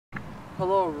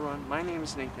Hello everyone, my name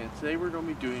is Nathan. Today we're going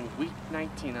to be doing week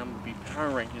 19. I'm going to be power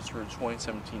rankings for the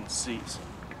 2017 season.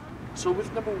 So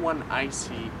with number 1, I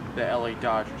see the LA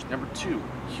Dodgers. Number 2,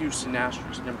 Houston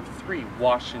Astros. Number 3,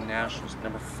 Washington Nationals.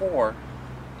 Number 4,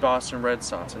 Boston Red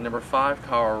Sox. And number 5,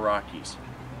 Colorado Rockies.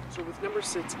 So with number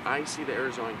 6, I see the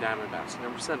Arizona Diamondbacks.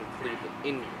 Number 7, Cleveland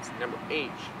Indians. Number 8,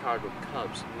 Chicago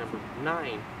Cubs. Number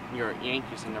 9, New York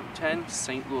Yankees. And number 10,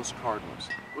 St. Louis Cardinals.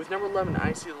 With number 11,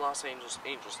 I see the Los Angeles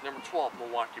Angels. Number 12,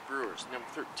 Milwaukee Brewers. Number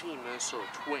 13, Minnesota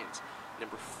Twins.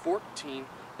 Number 14,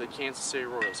 the Kansas City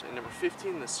Royals. And number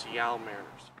 15, the Seattle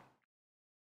Mariners.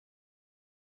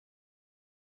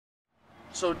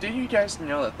 So did you guys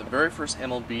know that the very first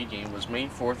MLB game was May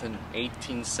 4th in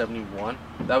 1871?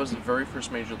 That was the very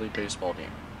first Major League Baseball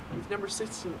game. With number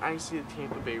 16, I see the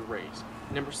Tampa Bay Rays.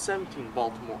 Number 17,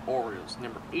 Baltimore Orioles.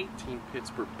 Number 18,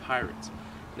 Pittsburgh Pirates.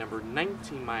 Number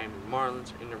 19, Miami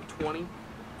Marlins. And number 20,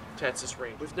 Texas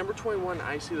Rangers. With number 21,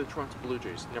 I see the Toronto Blue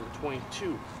Jays. Number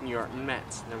 22, New York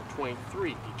Mets. Number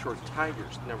 23, Detroit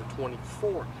Tigers. Number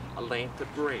 24, Atlanta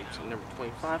Braves. And number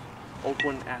 25,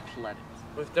 Oakland Athletics.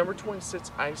 With number 26,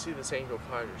 I see the San Diego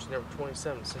Padres. Number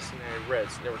 27, Cincinnati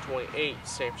Reds. Number 28,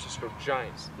 San Francisco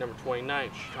Giants. Number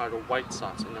 29, Chicago White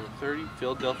Sox. And number 30,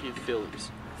 Philadelphia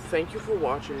Phillies. Thank you for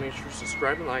watching. Make sure to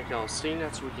subscribe and like, and I'll see you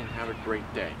next week and have a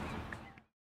great day.